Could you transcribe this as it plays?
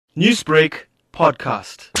Newsbreak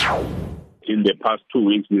podcast. In the past 2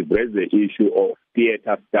 weeks, we've raised the issue of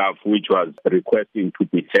theatre staff, which was requesting to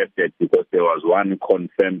be tested because there was one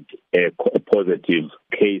confirmed positive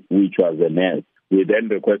case, which was a nurse. We then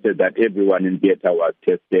requested that everyone in theatre was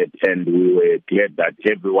tested, and we were glad that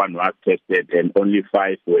everyone was tested, and only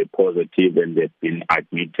 5 were positive, and they've been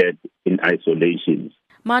admitted in isolation.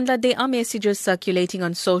 Mandla, there are messages circulating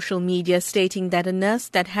on social media stating that a nurse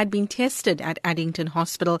that had been tested at Addington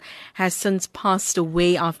Hospital has since passed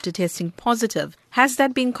away after testing positive. Has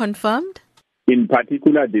that been confirmed? In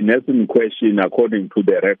particular, the nurse in question, according to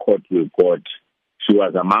the record we got, she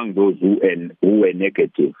was among those who were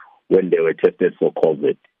negative when they were tested for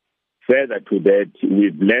COVID. Further to that,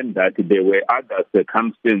 we've learned that there were other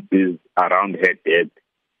circumstances around her death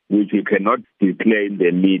which we cannot declare in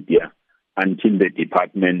the media until the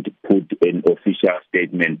department put an official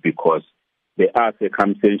statement, because there are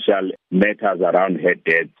circumstantial matters around her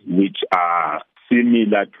death which are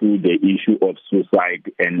similar to the issue of suicide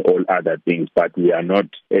and all other things, but we are not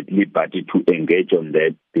at liberty to engage on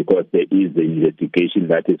that because there is an investigation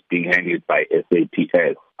that is being handled by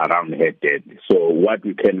SAPS around her death. So what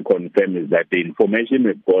we can confirm is that the information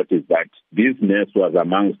we've got is that this nurse was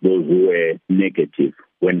amongst those who were negative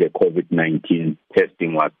when the COVID-19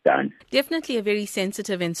 testing was done. Definitely a very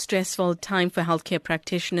sensitive and stressful time for healthcare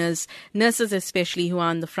practitioners, nurses especially, who are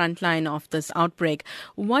on the front line of this outbreak.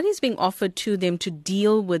 What is being offered to them to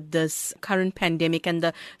deal with this current pandemic and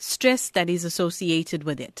the stress that is associated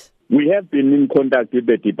with it? We have been in contact with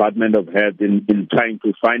the Department of Health in trying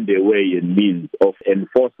to find a way and means of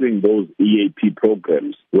enforcing those EAP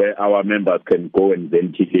programs where our members can go and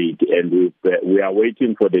ventilate. And we are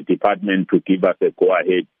waiting for the department to give us a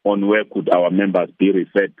go-ahead on where could our members be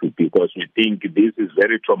referred to, because we think this is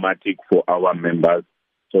very traumatic for our members.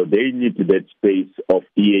 So they need that space of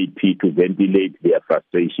EAP to ventilate their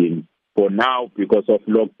frustration. For now, because of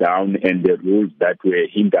lockdown and the rules that were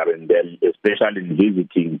hindering them, especially in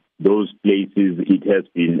visiting those places, it has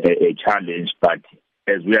been a challenge. But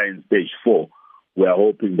as we are in stage 4, we are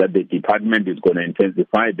hoping that the department is going to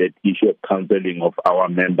intensify that issue of counseling of our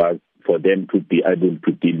members for them to be able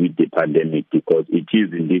to deal with the pandemic, because it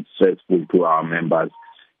is indeed stressful to our members,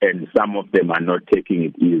 and some of them are not taking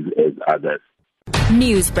it easy as others.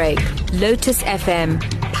 Newsbreak, Lotus FM,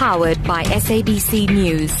 powered by SABC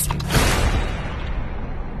News.